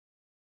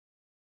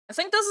I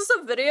think this is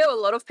a video a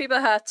lot of people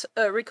had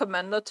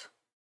recommended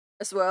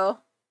as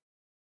well.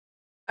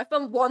 I've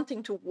been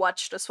wanting to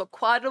watch this for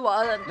quite a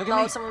while, and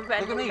now someone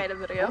randomly made a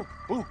video.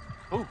 Ooh.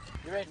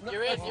 You're in.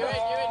 Here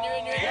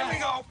we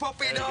go,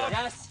 puppy dog.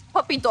 Yes.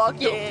 Puppy dog,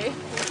 yeah.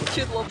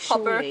 Cute little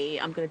pupper. Surely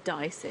I'm gonna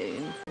die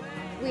soon.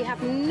 We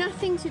have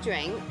nothing to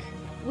drink.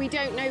 We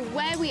don't know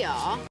where we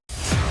are.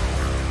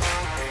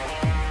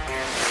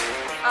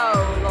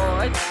 Oh,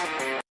 Lord.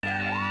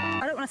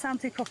 I don't want to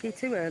sound too cocky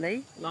too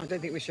early. No, I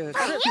don't think we should.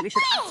 I don't think we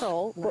should at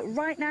all. But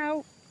right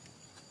now,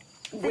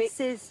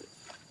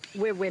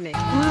 we're winning.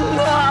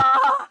 Nah!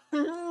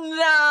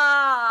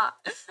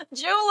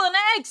 Jewel and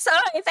Eggs!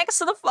 Hi, thanks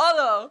for the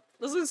follow!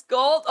 This is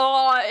gold.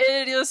 Oh,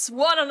 it is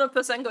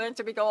 100% going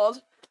to be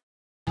gold.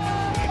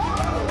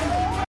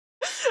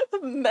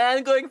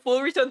 Man going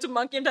full return to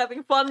monkey and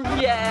having fun,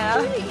 yeah!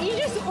 You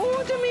just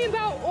order me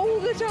about all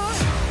the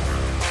time!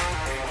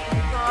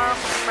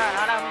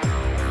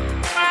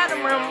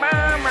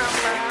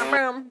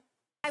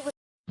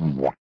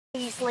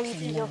 Please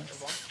leave you.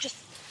 Just...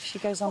 She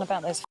goes on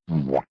about those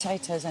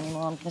potatoes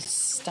anymore. I'm gonna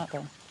stab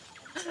her.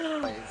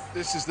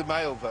 This is the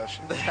male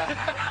version. I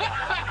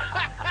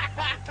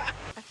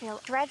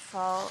feel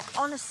dreadful.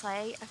 Honestly,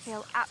 I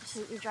feel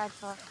absolutely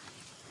dreadful.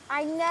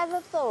 I never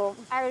thought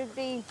I would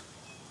be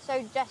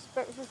so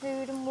desperate for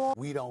food and water.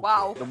 We don't.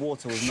 Wow. The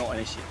water was not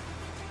an issue.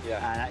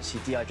 Yeah. And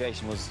actually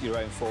dehydration was your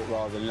own fault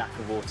rather than lack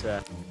of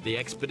water. The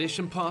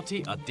expedition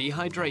party are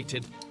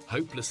dehydrated,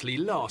 hopelessly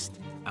lost,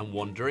 and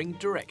wandering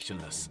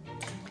directionless.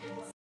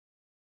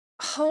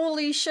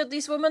 Holy shit,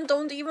 these women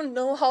don't even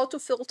know how to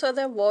filter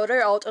their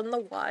water out in the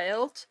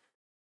wild.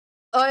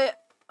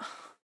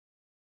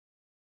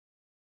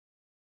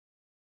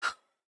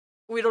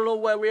 We don't know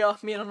where we are.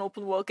 Me in an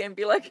open world game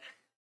be like...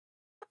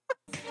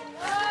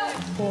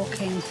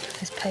 Walking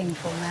is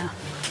painful now.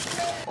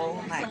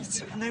 All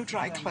night, no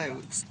dry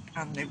clothes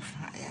and no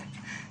fire,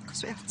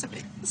 because we have to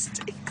make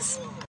mistakes.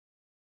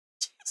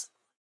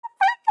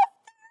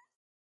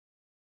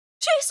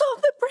 She's on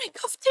the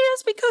brink of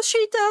tears because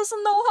she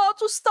doesn't know how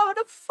to start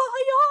a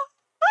fire.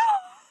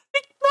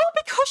 No,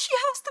 because she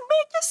has to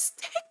make a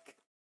stick.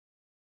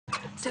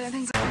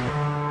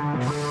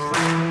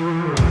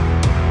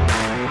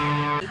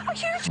 A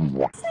huge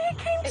snake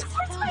came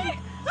towards me.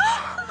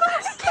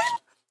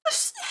 The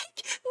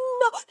snake!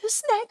 No, the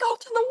snake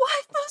out in the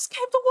white mouse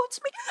came towards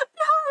me.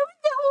 No.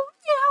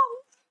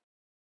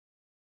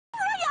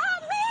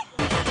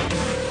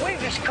 We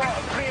just caught a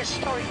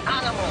prehistoric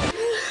animal.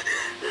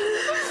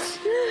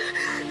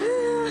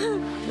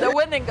 They're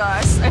winning,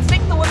 guys. I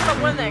think the women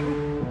are winning.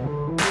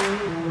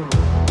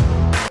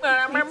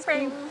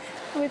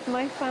 With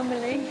my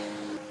family,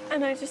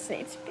 and I just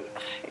need to be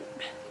at home.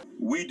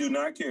 We do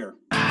not care.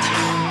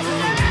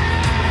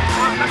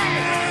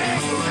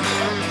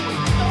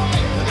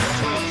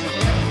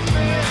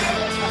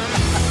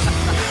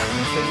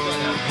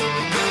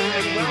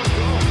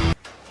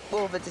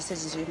 All the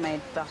decisions we've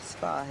made thus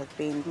far have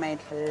been made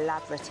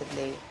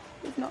collaboratively.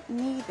 We've not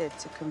needed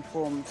to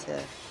conform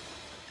to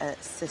a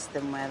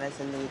system where there's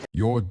a leader.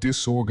 Your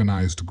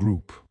disorganized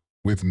group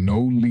with no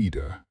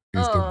leader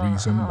is the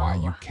reason why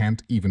you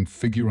can't even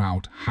figure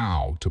out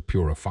how to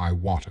purify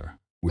water,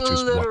 which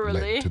is what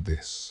led to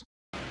this.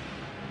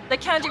 They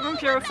can't even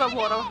purify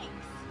water.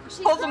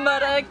 Call the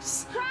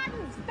medics.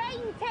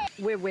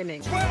 We're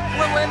winning.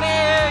 We're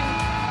winning!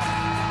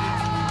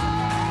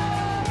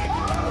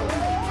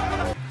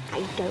 I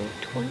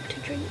don't want to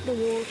drink the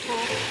water.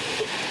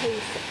 It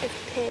tastes of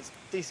piss.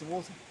 Decent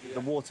water.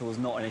 The water was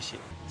not an issue.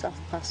 It's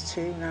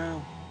 2:30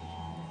 now.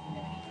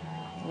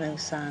 No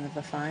sign of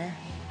a fire.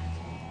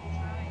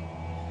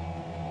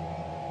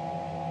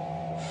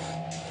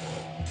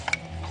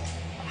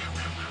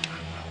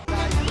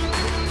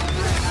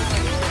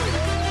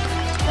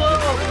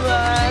 Oh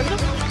man!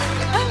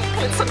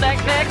 It's a neck,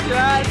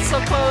 yeah, it's so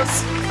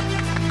close.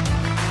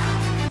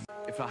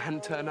 If I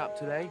hadn't turned up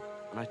today,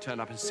 and I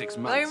turned up in 6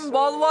 months...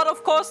 Well, what?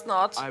 Of course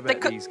not. I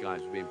bet these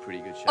guys would be in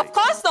pretty good shape. Of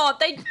course not!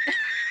 They...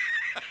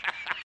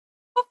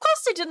 Of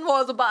course they didn't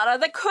want the batter.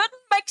 They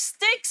couldn't make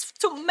sticks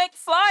to make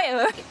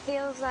fire. It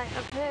feels like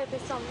a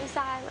purpose on this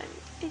island.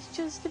 It's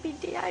just to be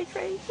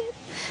dehydrated.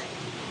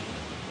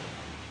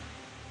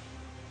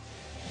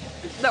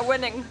 They're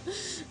winning.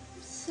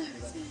 So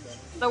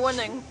They're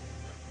winning.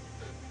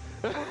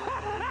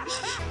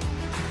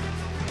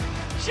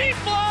 She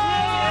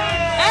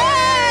flies!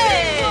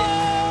 Hey!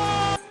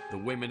 The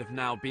women have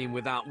now been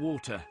without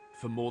water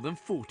for more than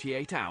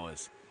 48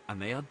 hours,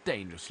 and they are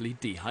dangerously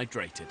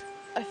dehydrated.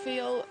 I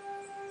feel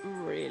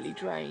really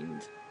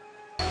drained.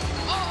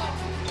 Oh!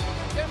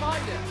 Get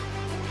behind it!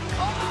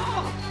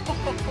 Oh!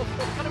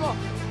 Cut him off!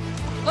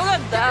 Look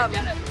at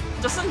them.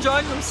 Just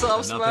enjoying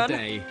themselves, Another man.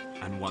 day,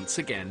 and once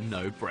again,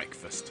 no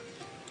breakfast.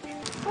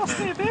 Pass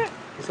me a bit.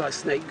 It's like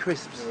snake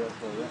crisps.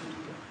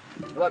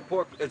 Like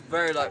pork, it's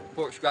very like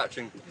pork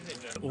scratching.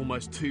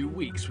 Almost 2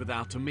 weeks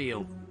without a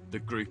meal. The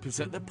group is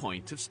at the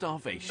point of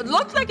starvation. It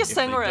looked like a If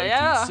they stingray, don't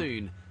yeah. eat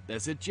soon,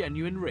 there's a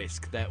genuine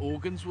risk their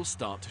organs will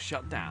start to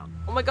shut down.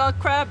 Oh my god,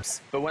 crabs!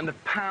 But when the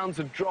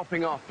pounds are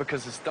dropping off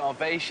because of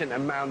starvation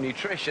and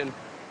malnutrition,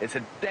 it's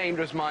a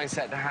dangerous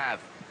mindset to have.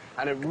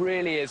 And it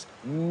really is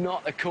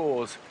not a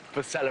cause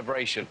for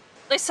celebration.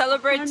 They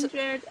celebrate...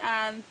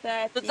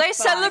 130. Did they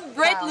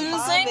celebrate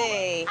losing?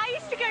 I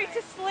used to go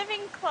to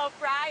slimming club,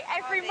 right,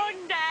 every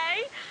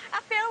Monday. I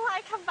feel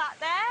like I'm back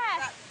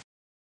there.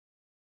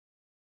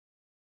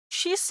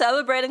 She's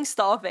celebrating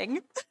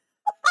starving.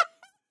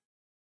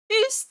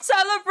 She's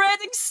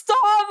celebrating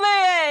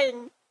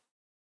starving!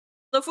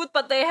 The food,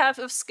 but they have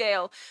a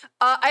scale.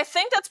 I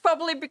think that's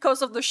probably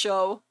because of the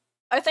show.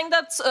 I think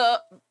that's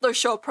the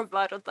show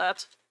provided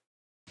that.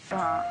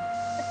 I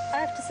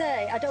have to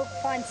say, I don't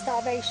find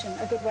starvation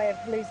a good way of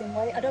losing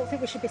weight. I don't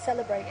think we should be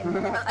celebrating.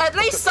 At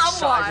least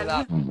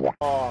someone!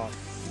 Oh,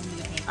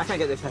 I can't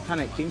get the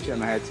Titanic theme tune in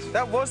my head.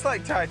 That was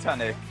like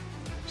Titanic.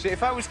 See,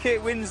 if I was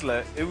Kate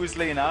Winslet, it was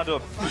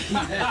Leonardo.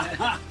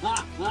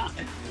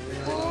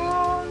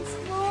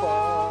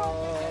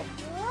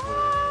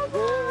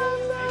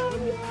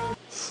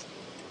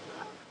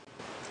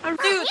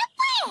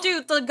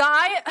 Dude, the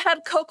guy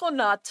had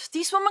coconut.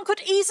 These women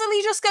could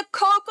easily just get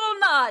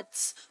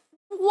coconuts.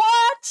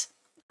 What?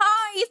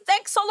 Hi,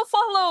 thanks all the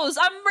follows.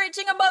 I'm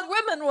raging about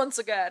women once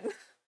again.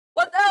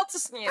 What else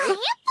is new? I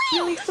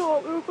really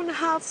thought we were going to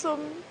have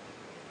some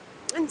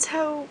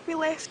until we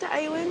left the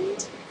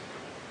island.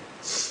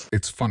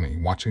 It's funny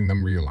watching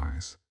them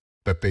realize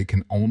that they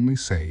can only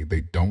say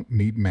they don't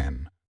need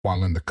men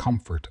while in the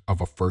comfort of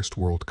a first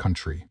world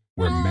country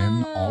where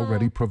men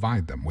already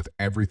provide them with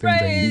everything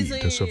they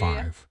need to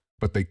survive.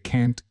 But they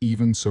can't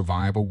even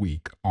survive a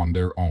week on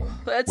their own.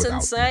 That's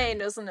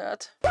insane, isn't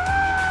it?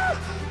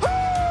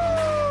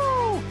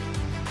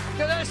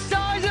 Gonna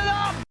size it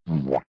up!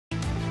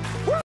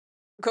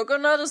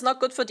 Coconut is not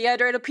good for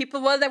dehydrated people.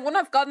 Well, they wouldn't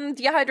have gotten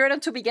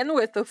dehydrated to begin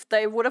with if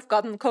they would have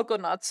gotten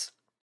coconuts.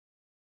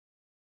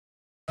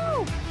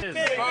 For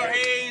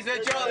he's a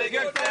jolly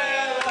good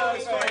fellow,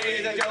 for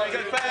he's a jolly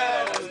good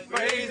fellow,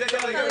 for he's a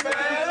jolly good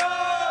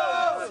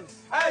fellow,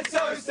 and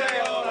so say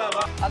all of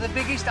us. Are the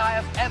biggest I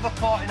have ever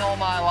caught in all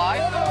my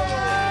life.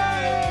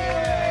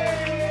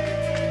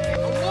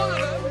 And one of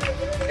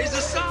them is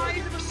the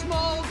size of a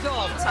small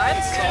dog.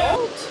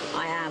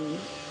 I am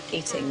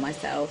eating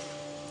myself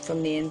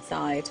from the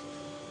inside.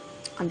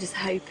 I'm just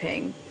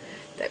hoping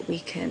that we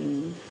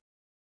can...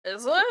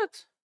 Is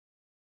it?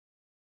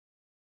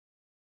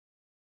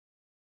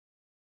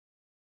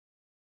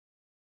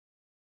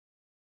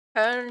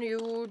 Can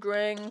you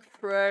drink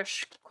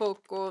fresh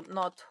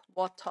coconut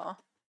water?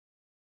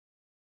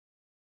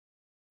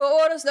 But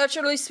water is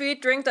naturally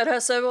sweet drink that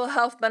has several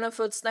health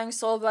benefits thanks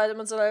to all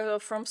vitamins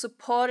from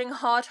supporting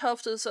heart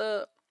health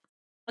to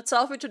it's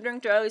healthy to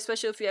drink daily,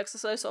 especially if you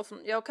exercise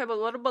often. Yeah, okay, but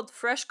what about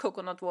fresh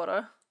coconut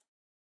water?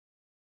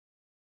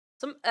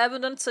 Some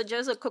evidence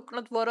suggests that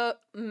coconut water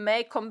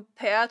may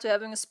compare to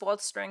having a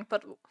sports drink,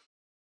 but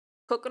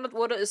coconut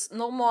water is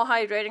no more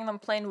hydrating than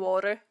plain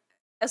water.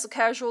 As a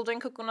casual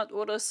drink, coconut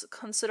water is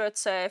considered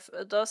safe.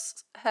 It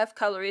does have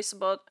calories,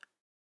 but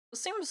it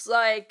seems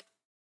like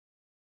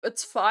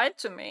it's fine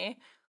to me.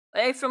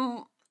 Like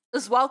from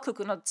as well,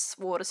 coconut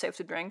water is safe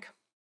to drink.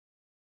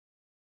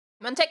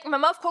 When taking my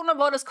mouth, coconut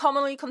water is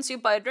commonly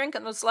consumed by a drink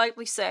and it's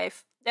likely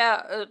safe.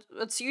 Yeah,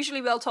 it's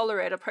usually well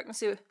tolerated.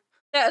 Pregnancy.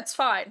 Yeah, it's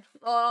fine.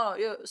 Oh,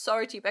 yeah,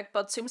 sorry, T-Bag,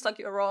 but seems like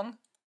you're wrong.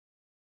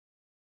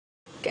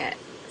 Get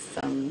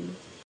some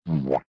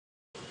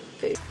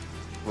food.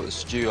 Put the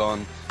stew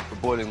on, we're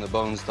boiling the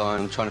bones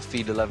down, trying to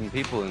feed 11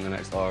 people in the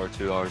next hour or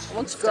 2 hours.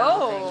 Let's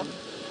go!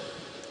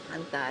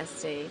 I'm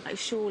thirsty. Like,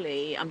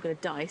 surely I'm gonna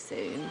die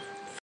soon.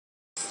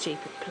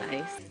 Stupid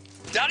place.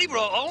 Daddy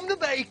brought home the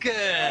bacon!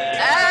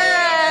 Hey!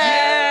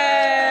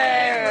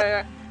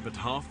 But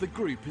half the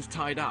group is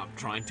tied up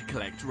trying to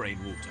collect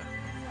rainwater.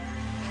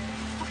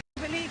 I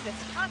believe this.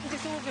 How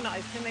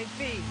disorganised can they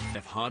be?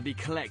 They've hardly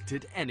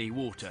collected any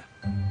water.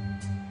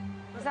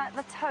 Was that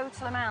the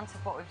total amount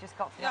of what we've just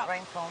got from that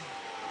rainfall?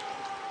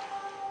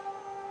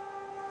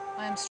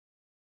 I am.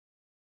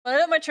 When I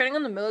did my training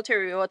in the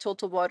military, I was told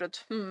to avoid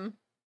it.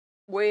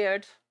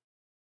 Weird.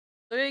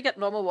 So you get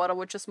normal water,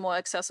 which is more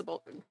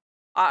accessible.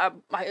 I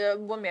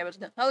won't be able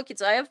to. Hello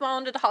kids, I have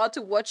found it hard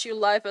to watch you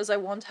live as I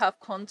won't have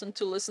content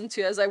to listen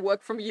to as I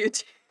work from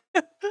YouTube.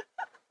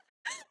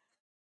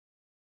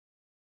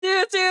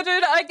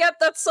 Dude, I get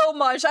that so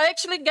much. I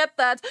actually get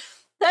that.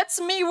 That's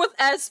me with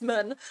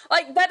Esmond.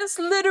 Like, that is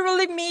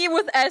literally me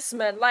with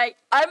Esmond. Like,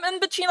 I'm in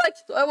between, like,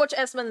 do I watch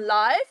Esmond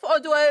live or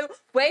do I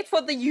wait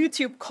for the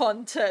YouTube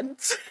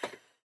content?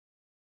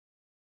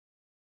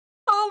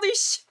 Holy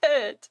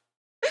shit.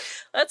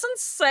 That's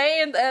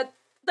insane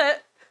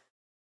that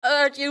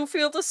you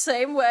feel the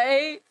same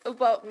way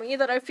about me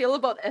that I feel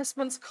about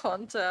Esmond's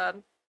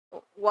content.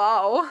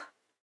 Wow.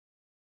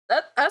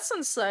 That's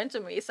insane to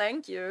me,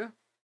 thank you.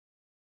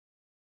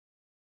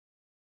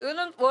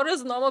 What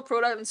is normal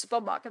product in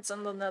supermarkets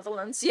in the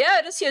Netherlands? Yeah,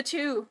 it is here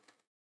too.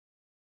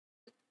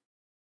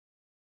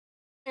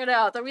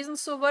 Yeah, the reason's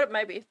so what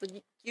maybe.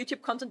 The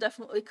YouTube content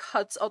definitely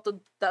cuts out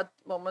the dead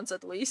moments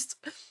at least.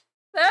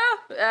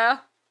 Yeah.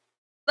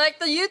 Like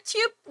the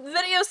YouTube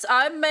videos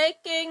I'm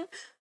making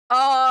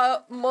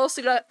are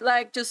mostly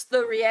like just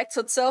the reacts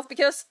itself,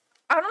 because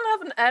I don't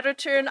have an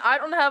editor and I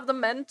don't have the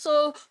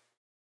mental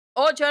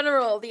or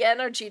general the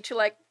energy to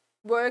like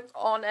work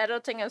on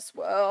editing as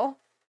well.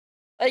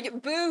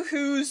 Like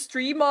boo-hoo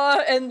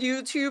streamer and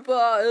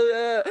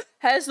YouTuber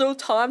has no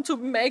time to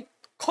make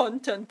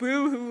content.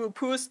 Boo-hoo,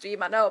 poor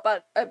streamer. No,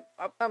 but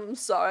I'm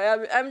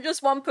sorry. I'm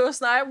just one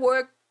person. I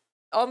work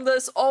on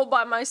this all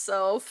by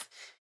myself.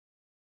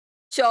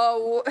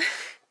 So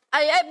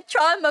I am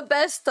trying my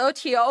best out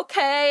here,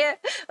 okay?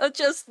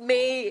 Just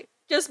me,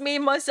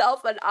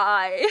 myself, and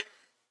I.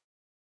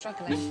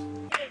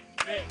 Struggling.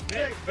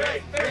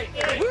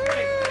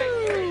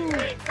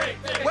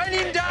 When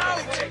in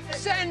doubt,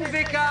 send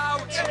Vic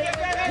out!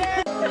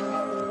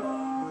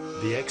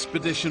 The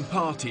expedition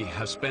party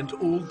has spent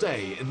all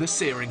day in the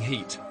searing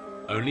heat,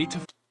 only to...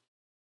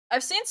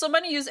 I've seen so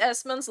many use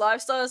Esmond's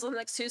lifestyle as an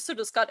excuse to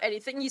discard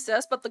anything he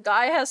says, but the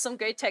guy has some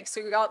great text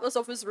regardless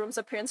of his room's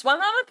appearance.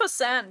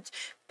 100%.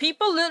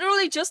 People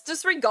literally just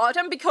disregard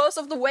him because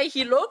of the way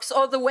he looks,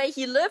 or the way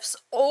he lives,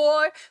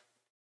 or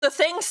the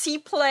things he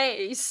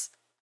plays.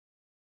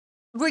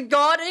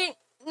 Disregarding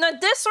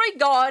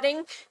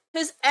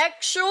his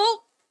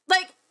actual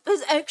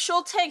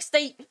text.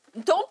 They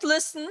don't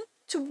listen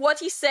to what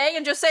he's saying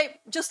and just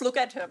say, just look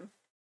at him.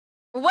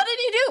 What did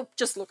he do?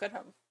 Just look at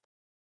him.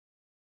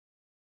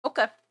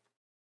 Okay,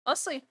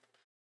 let's see.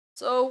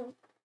 So,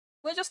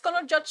 we're just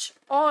gonna judge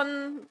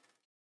on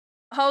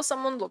how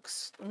someone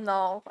looks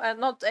now, and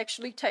not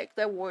actually take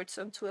their words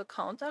into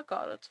account. I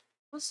got it.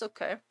 It's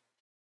okay.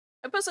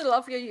 I personally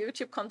love your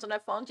YouTube content. I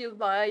found you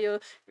via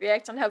your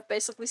React and have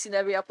basically seen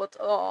every upload.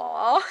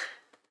 Aww.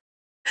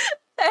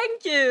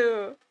 Thank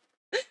you!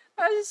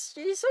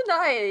 She's so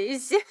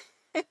nice.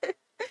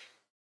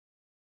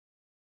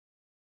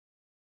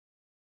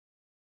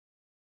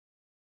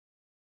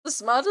 The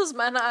smartest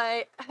men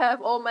I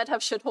have all met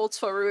have shitholes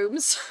for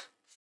rooms.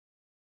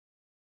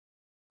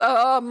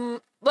 Let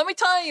me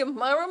tell you,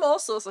 my room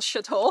also is a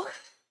shithole.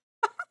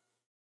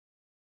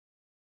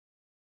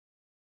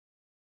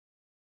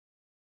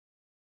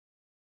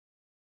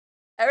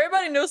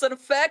 Everybody knows that a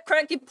fat,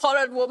 cranky,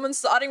 potted woman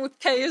starting with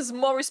K is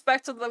more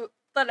respected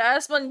than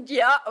Asmund.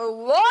 Yeah,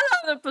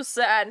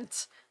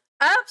 100%.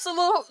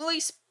 Absolutely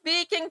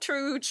speaking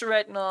truth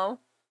right now.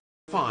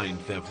 Find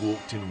they've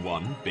walked in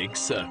one big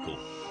circle,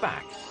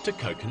 back to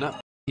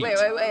Coconut Heat.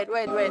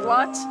 Wait,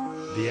 what?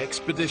 The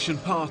expedition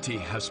party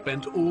has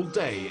spent all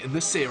day in the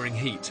searing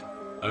heat,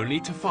 only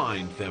to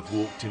find they've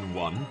walked in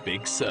one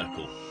big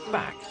circle,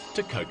 back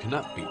to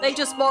Coconut Beach. They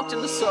just walked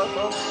in the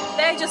circle.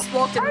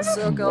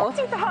 What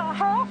did that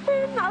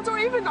happen? I don't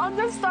even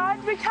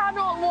understand. We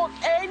cannot walk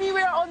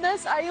anywhere on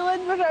this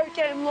island without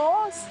getting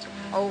lost.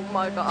 Oh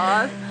my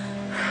god.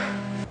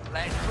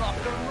 Let's rock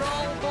and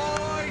roll,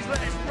 boys!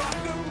 Let's rock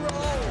and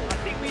roll! I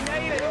think we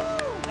nailed it!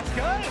 Let's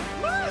go!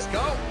 Let's go!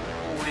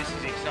 Oh, this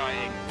is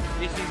exciting.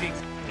 This is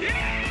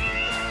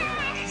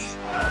Yes!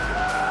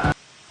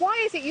 Why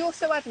is it you're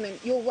so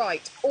adamant you're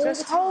right all the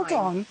time? Hold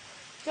on.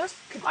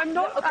 I'm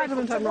not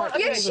adamant I'm right.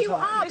 Yes, you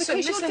are,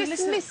 because you're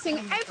dismissing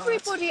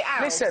everybody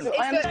else. Listen,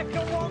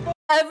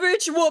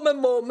 Average woman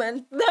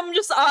moment. Them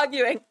just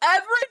arguing.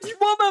 Average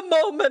woman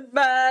moment,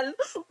 man.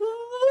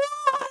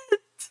 What?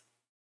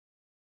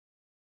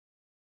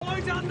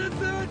 Boys on the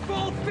third,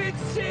 fourth,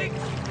 fifth,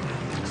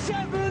 sixth,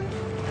 seventh.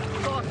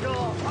 Fuck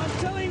off. I'm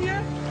telling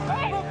you,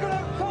 fuck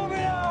up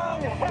coming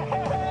out.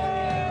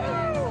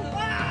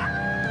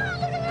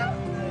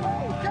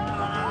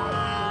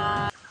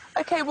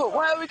 Okay, well,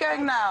 where are we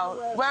going now?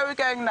 Where are we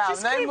going now?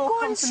 Just No keep more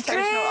going confrontational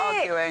straight.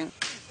 arguing.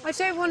 I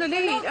don't want to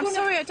lead. I'm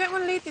sorry, I don't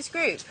want to lead this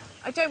group.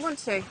 I don't want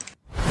to.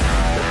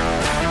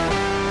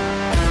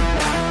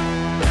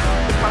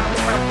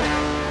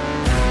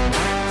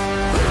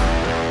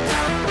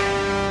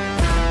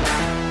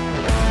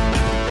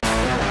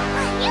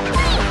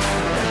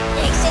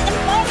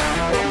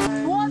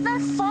 What the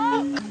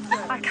fuck?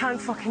 I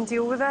can't fucking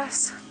deal with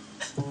this.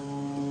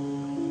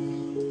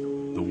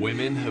 The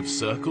women have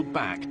circled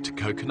back to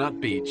Coconut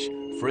Beach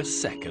for a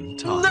second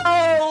time.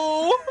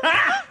 No!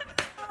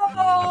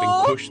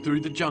 Having pushed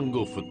through the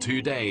jungle for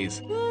 2 days,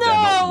 they're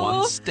not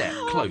one step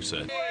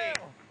closer. A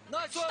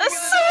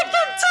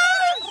second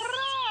time!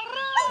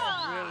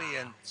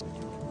 Brilliant.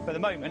 For the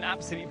moment,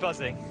 absolutely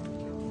buzzing.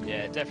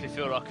 Yeah, definitely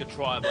feel like a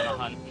tribe on a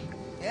hunt.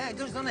 Yeah, it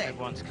does, doesn't it?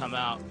 Everyone's come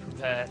out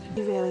prepared.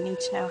 You really need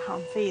to know how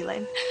I'm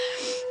feeling.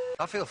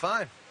 I feel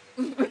fine.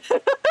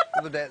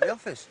 Another day at the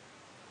office.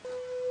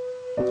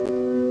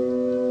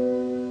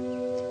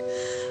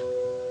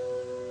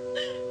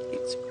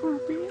 It's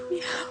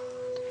really hard.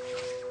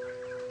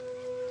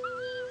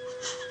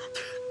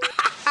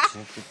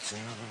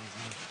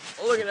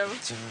 Look at him.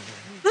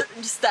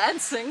 Just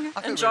dancing,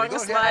 enjoying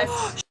his life.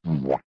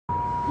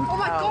 Oh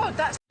my god,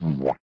 that's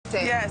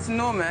Yeah, it's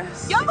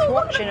enormous. Yo,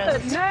 watching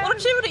us. What a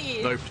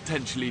cutie! Though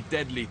potentially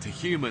deadly to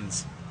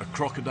humans, A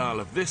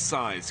crocodile of this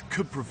size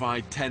could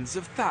provide tens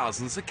of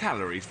thousands of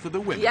calories for the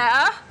women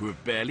who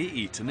have barely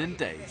eaten in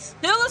days.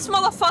 Kill this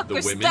motherfucker, The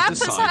women stab his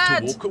decide head!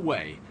 to walk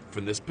away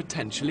from this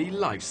potentially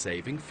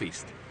life-saving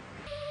feast.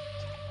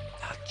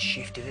 That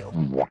shifty little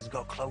has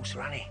got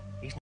closer, hasn't he?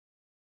 He's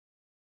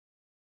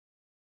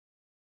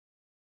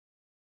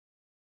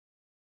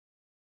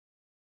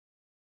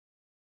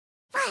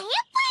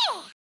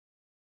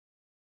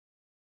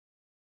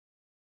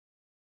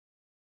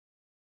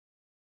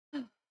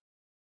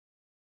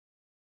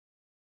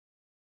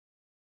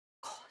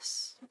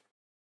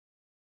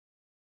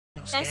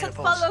Nasa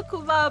follow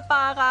kuva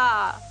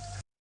para.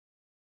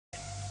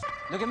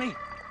 Look at me!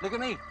 Look at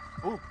me!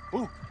 Ooh,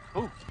 ooh,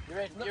 ooh! You're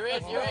in, you're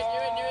in, you're in,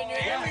 you're in, you're in, you're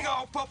in. Here we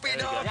go, puppy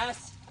dog!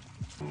 Yes!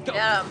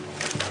 Yeah.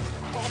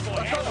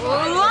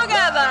 Look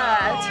at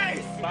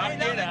that! Back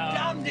it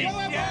out.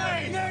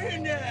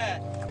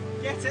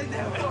 Get in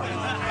there, boy!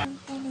 I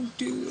want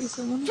to do this.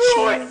 I want to Do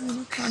show it! everyone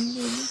I can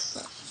do this,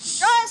 but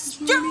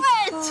Just do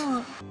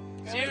it!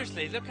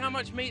 Seriously, look how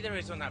much meat there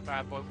is on that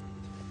bad boy.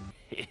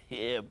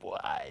 Yeah, boy.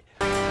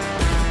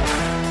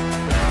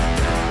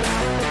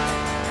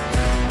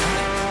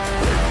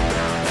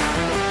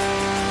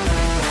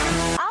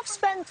 I've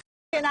spent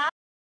an hour.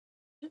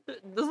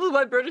 This is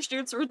why British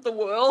dudes rule the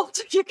world.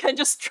 You can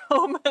just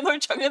throw them in their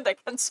jungle and they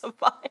can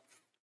survive.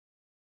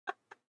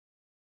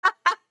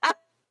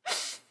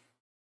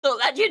 So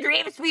let your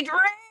dreams be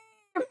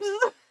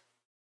dreams!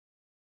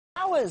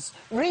 Hours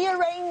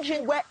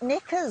rearranging wet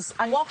knickers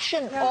and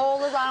washing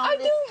all around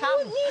this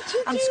camp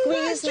and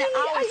squeezing it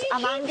out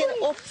and hanging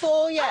it up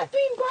for you. I've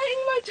been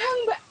biting my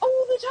tongue but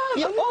all the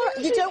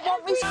time. You don't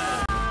want me.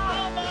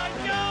 Oh my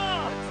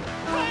god!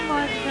 Oh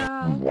my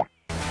god.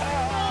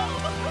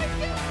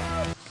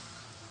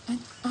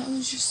 I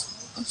was just.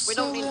 I'm We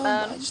so don't need ill,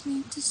 that. but I just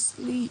need to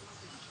sleep.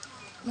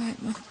 Like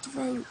my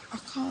throat, I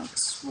can't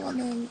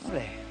swallow.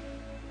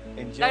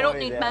 Enjoy I don't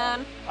need the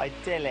man.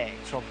 idyllic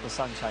tropical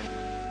sunshine.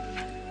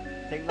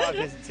 I think life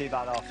isn't too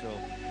bad after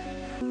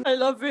all. I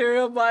love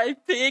hearing my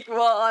peak.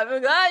 Well,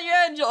 I'm glad you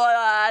enjoy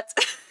that.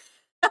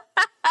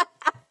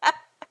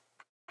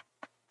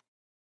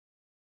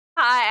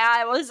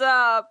 Hi, what's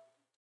up?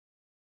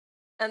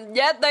 And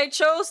yet they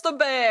chose the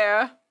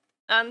bear.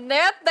 And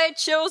yet they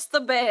chose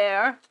the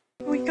bear.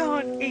 We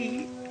can't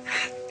eat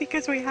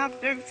because we have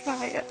no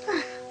fire.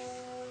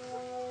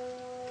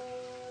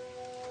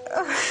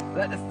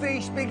 Let the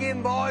feast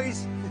begin,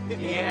 boys!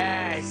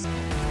 Yes!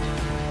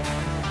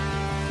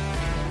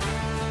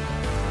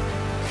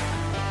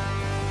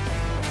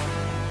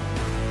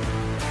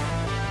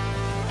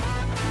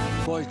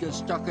 Boys get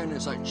stuck in,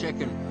 it's like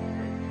chicken.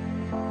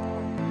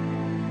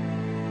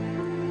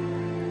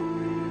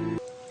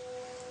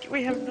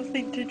 We have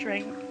nothing to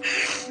drink.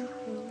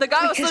 The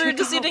guy was Because literally we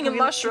just can't eating a boil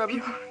to mushroom.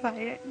 Purify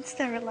it and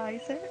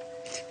sterilize it.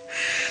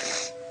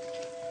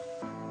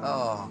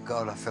 Oh,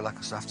 God, I feel like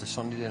I should have to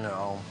Sunday dinner at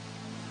home.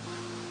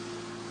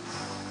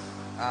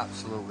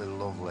 Absolutely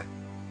lovely.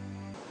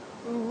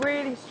 I'm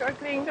really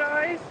struggling,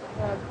 guys.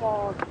 Oh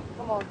God,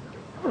 come on.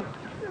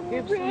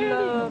 Give some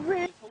love.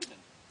 Really.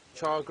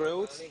 Char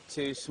grilled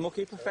to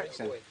smoky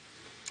perfection.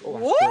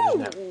 Oh, Whoa!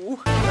 that's good, isn't it?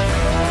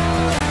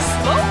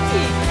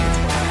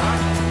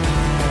 Smoky!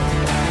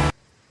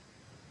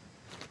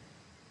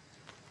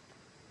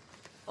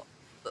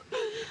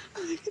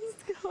 I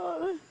just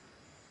can't.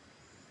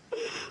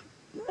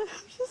 I'm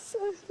just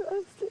so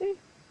thirsty.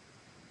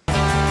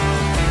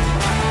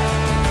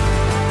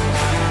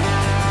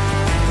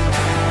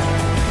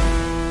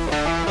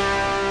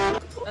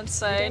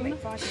 Insane.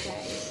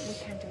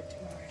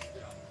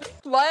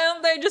 Why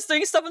aren't they just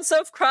doing stuff instead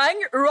of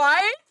crying?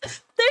 Right?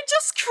 They're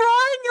just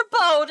crying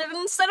about it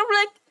instead of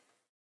like,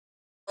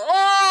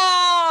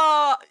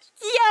 oh,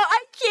 yeah,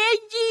 I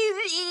can't do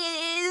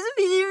this.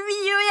 We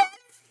don't have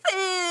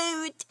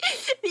food.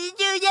 We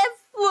don't have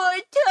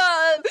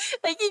water.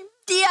 I can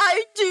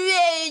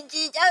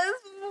dehydrated. I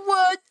have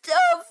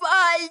water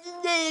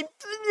finally.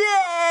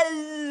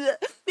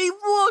 We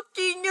walked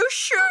in a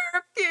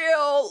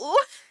circle.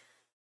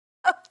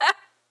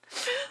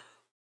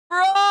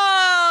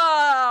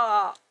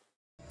 Bruh!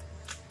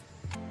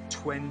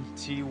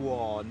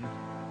 21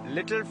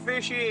 little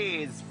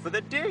fishies for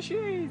the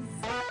dishes.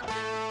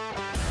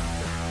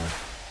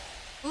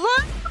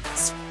 Look,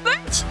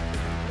 spit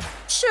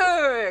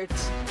shirt.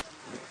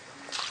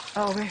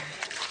 Oh, really?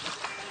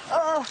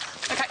 Oh,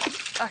 okay,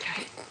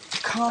 okay.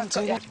 Can't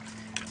do that.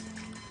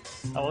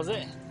 How was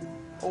it?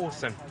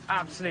 Awesome.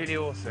 Absolutely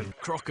awesome. A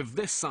croc of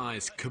this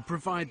size could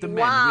provide the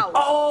men Wow. with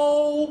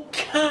All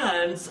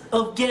kinds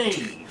of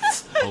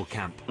games. whole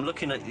camp. I'm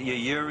looking at your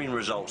urine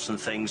results and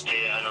things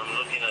here, and I'm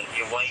looking at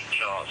your weight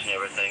charts and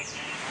everything,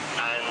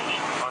 and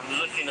I'm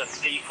looking at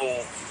people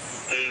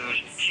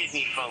whose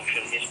kidney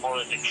function is on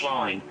a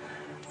decline.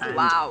 And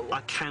Wow.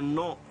 I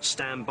cannot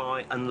stand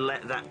by and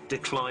let that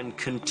decline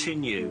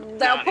continue.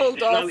 That Now, pulled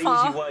there's no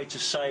off, easy huh? way to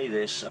say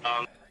this.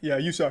 Yeah,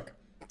 you suck.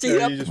 Yep.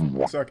 Yeah, you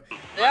just suck.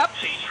 Yep.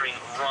 Teetering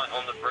right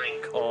on the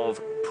brink of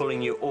pulling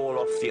you all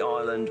off the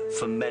island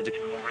for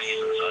medical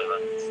reasons, over.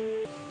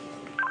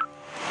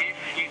 If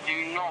you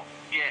do not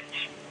get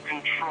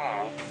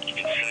control.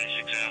 In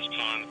 36 hours'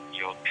 time,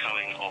 you're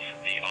coming off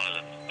the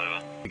island.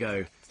 Over.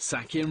 Go.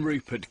 Saki and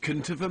Rupert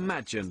couldn't have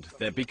imagined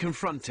they'd be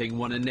confronting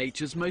one of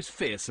nature's most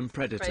fearsome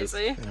predators.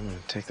 Crazy. I'm gonna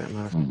take that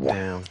motherfucker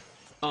down.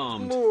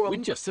 Armed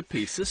with just a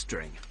piece of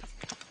string.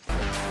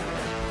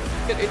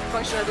 Good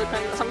functional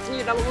dependent, something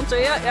you never want to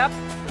hear. Yep.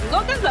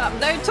 Look at them.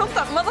 They took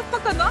that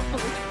motherfucker down.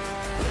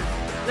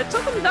 They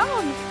took him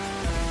down.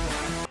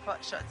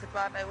 Hot shot to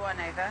Bravo 1,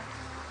 over.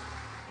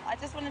 I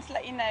just wanted to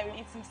let you know we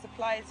need some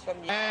supplies from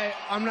you. Hey,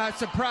 I'm not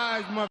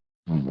surprised, mother.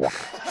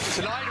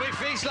 Tonight we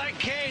feast like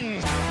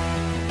kings.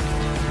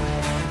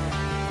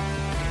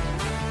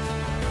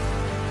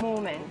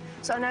 Morning.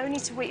 So I now need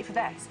to wait for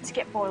this to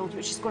get boiled,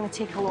 which is going to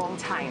take a long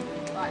time.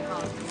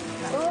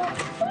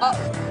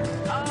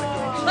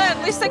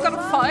 At least they got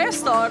a fire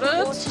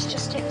started. Water's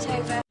just tipped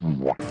over.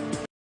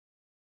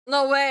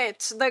 No,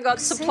 wait. They got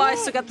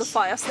supplies to get the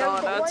fire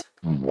started.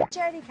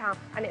 Jerry can,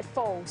 and it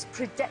falls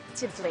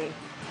predictably.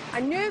 I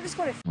knew it was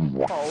going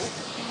to fall.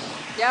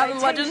 Yeah, then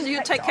why didn't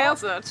you take care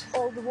of it?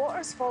 All the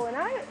water's falling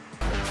out.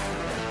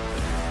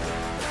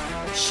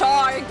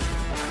 Shark!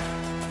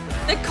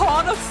 They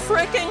caught a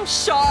freaking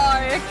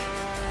shark!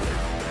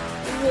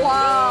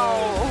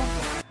 Wow!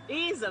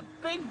 He's a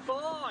big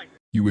boy!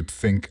 You would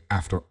think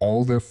after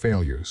all their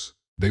failures,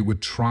 they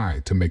would try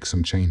to make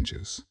some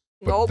changes.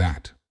 But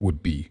that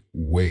would be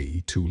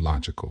way too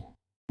logical,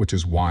 which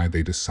is why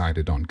they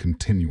decided on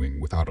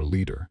continuing without a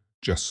leader,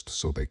 just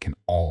so they can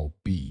all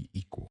be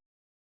equal.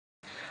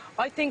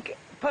 I think,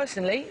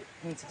 personally,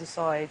 we need to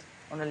decide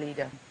on a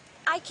leader.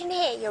 I can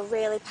hear you're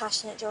really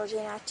passionate,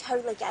 Georgina. I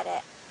totally get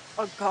it.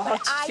 Oh God,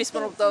 she's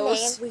one of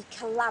those. We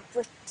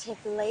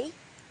collaboratively.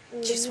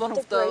 She's one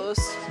of those.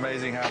 It's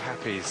amazing how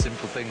happy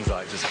simple things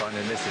like just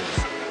finding this is.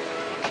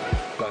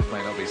 Life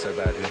may not be so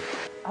bad here.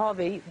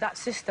 Harvey, that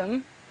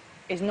system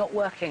is not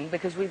working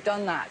because we've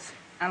done that.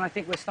 And I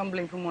think we're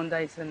stumbling from one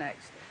day to the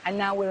next. And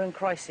now we're in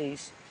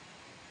crises.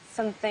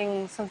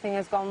 Something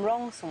has gone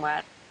wrong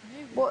somewhere.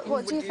 What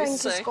do you think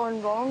has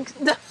gone wrong?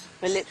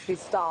 We're literally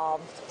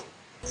starved.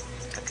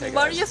 Okay,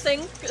 what do you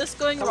think is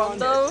going wrong,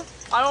 though?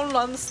 I don't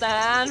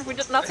understand. We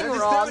did nothing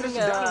wrong.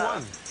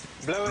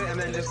 Blow it and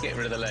then just get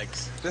rid of the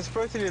legs. There's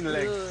protein in the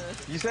legs.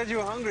 You said you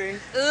were hungry.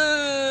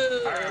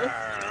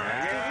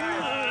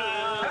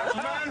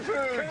 Man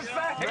food!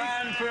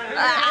 Man food!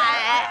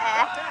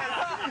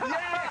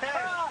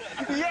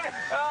 Yes!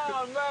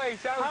 Oh, mate!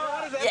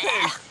 How does that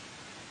taste?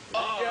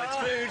 Oh, it's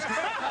food.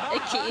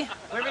 Icky.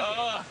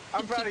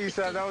 I'm proud of you,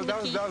 sir.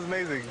 That was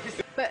amazing.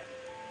 But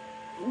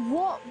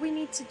what we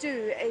need to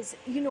do is,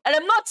 you know... And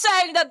I'm not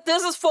saying that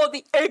this is for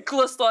the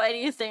ickless or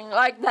anything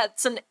like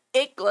that's an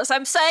ickless.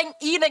 I'm saying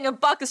eating a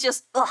bug is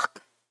just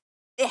ugh.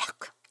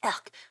 Like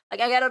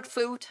I get it,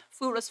 food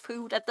is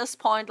food at this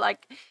point.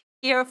 Like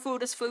here,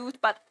 food is food,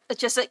 but it's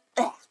just like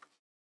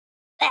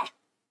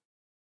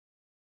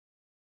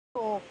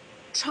So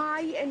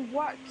try and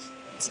work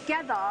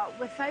together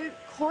without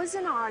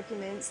causing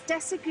arguments,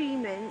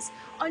 disagreements,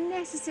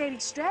 unnecessary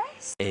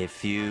stress. A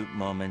few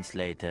moments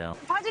later.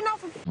 I've had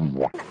enough of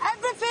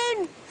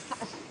everything.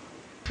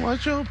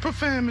 What's your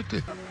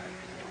profanity?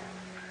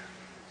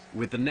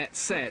 With the net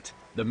set,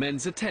 the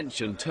men's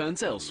attention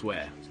turns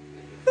elsewhere.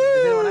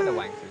 Has anyone had a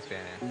wank since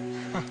being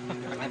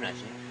here?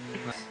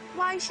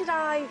 Why should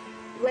I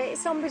let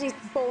somebody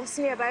boss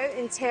me about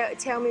and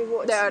tell me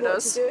what to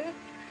do?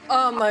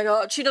 Oh my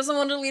God, she doesn't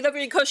want to lead her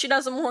because she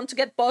doesn't want to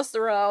get bossed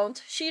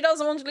around. She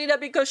doesn't want to lead her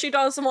because she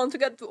doesn't want to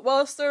get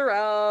bossed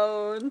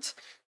around.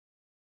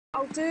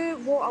 I'll do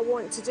what I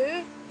want to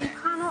do. You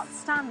cannot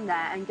stand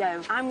there and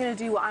go, I'm going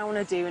to do what I want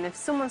to do, and if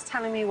someone's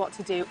telling me what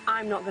to do,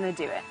 I'm not going to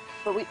do it.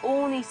 But we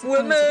all need to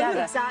come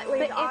together. Exactly,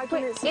 but the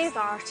arguments have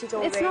started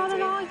already. It's not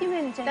an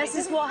argument, Jenny. This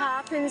is what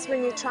happens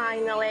when you try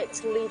and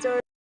elect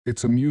leaders.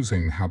 It's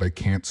amusing how they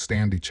can't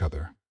stand each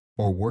other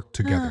or work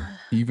together,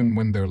 even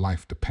when their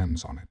life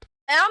depends on it.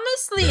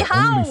 Honestly, They're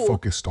how? only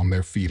focused on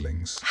their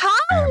feelings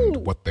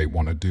and what they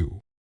want to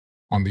do.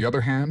 On the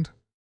other hand,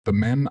 the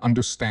men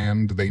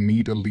understand they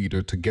need a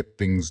leader to get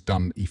things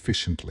done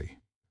efficiently.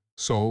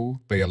 So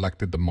they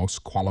elected the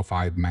most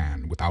qualified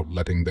man without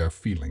letting their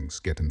feelings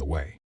get in the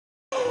way.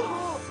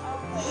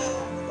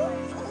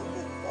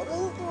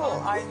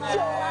 I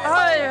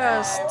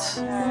just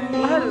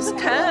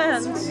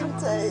can't.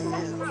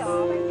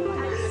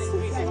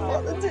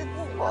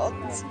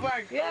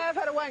 Yeah, I've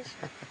had a wank.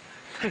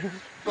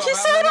 She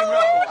said it!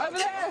 Over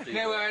there!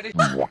 No, where already.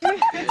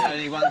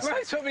 Only once.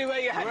 Right, tell me where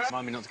you had.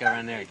 Remind me not to go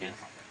around there again.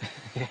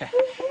 Yeah.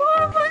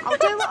 I'll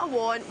do what I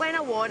want, when I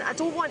want. I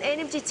don't want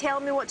anybody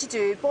telling me what to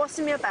do,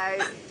 bossing me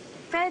about.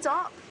 Fed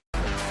up.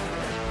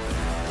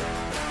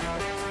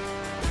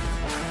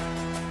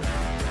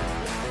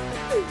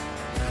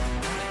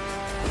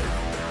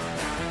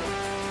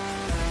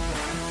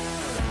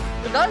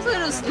 The guys are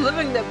just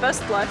living their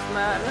best life,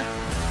 man.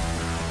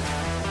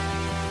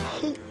 I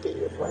hate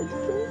being like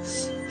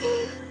this.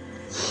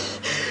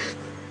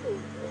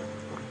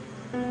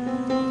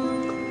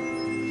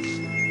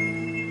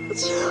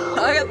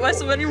 I get why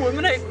so many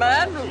women hate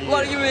men.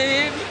 What do you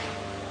mean?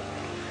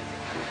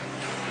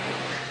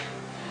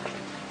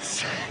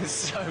 is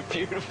so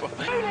beautiful.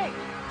 Julie!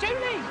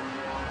 Julie!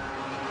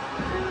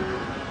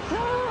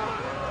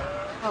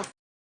 Oh,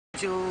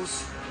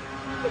 Jules.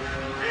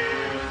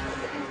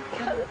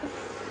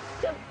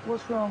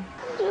 What's wrong?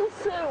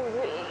 Just so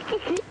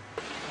weak.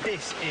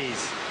 This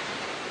is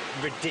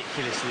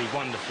ridiculously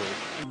wonderful.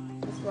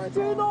 I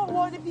do not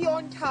want to be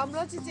on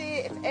camera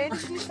today. If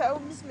anybody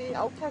films me,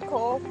 I'll kick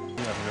off.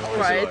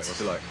 Right. What's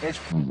it like? It's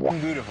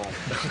beautiful.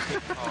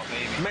 Oh,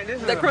 baby. Mate,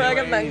 this is Det kunne jeg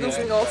ikke mangle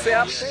sådan off,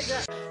 ja.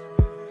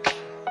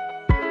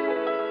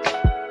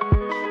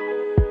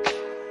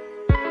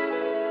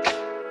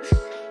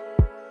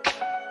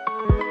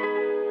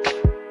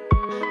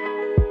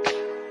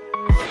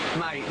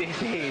 Mate,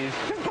 this is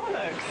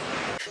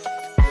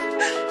bollocks.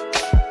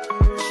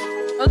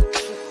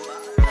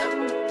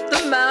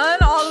 The man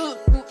all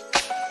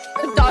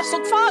does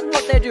look fun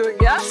what they're doing,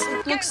 yes?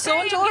 It looks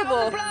so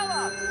enjoyable.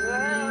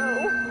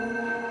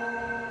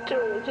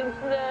 George,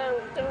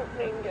 no, don't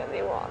ring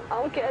anyone.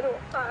 I'll get it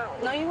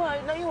out. No, you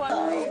won't. No, you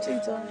won't.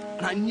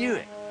 And I knew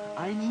it.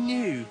 I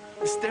knew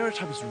the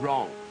stereotype was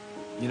wrong,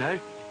 you know?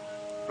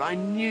 But I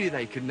knew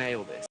they could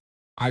nail this.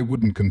 I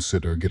wouldn't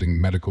consider getting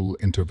medical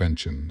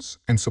interventions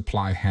and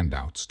supply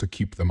handouts to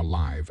keep them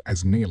alive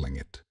as nailing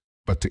it,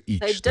 but to each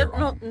They their did own.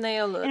 not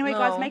nail it. Anyway, no.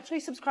 guys, make sure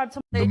you subscribe to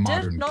They The did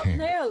Modern not King.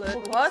 nail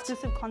it. What?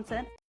 exclusive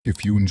content.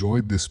 If you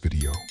enjoyed this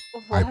video,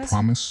 I What?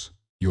 promise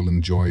you'll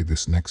enjoy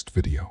this next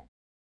video.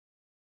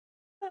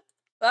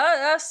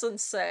 That's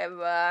insane,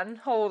 man.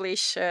 Holy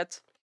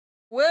shit.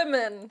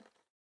 Women.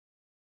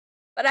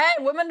 But hey,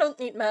 women don't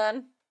need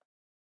men.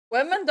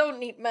 Women don't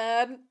need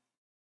men.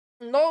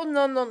 No,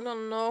 no, no, no,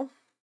 no.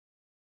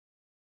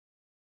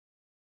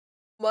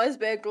 Why is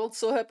Bear Grylls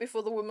so happy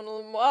for the women?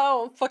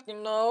 Wow,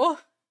 fucking no.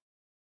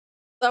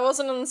 That was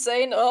an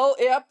insane. Oh,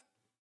 yep.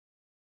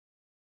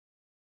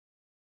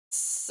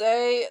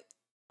 Say,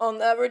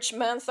 on average,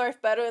 men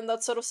thrive better in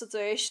that sort of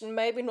situation.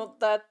 Maybe not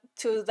that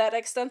to that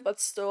extent, but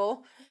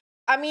still.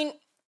 I mean,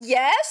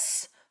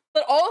 yes,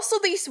 but also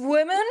these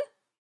women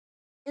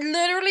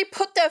literally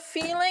put their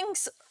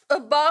feelings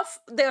above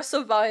their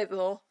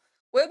survival.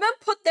 Women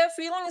put their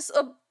feelings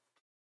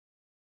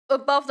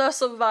above their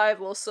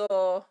survival,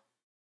 so,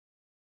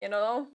 you know?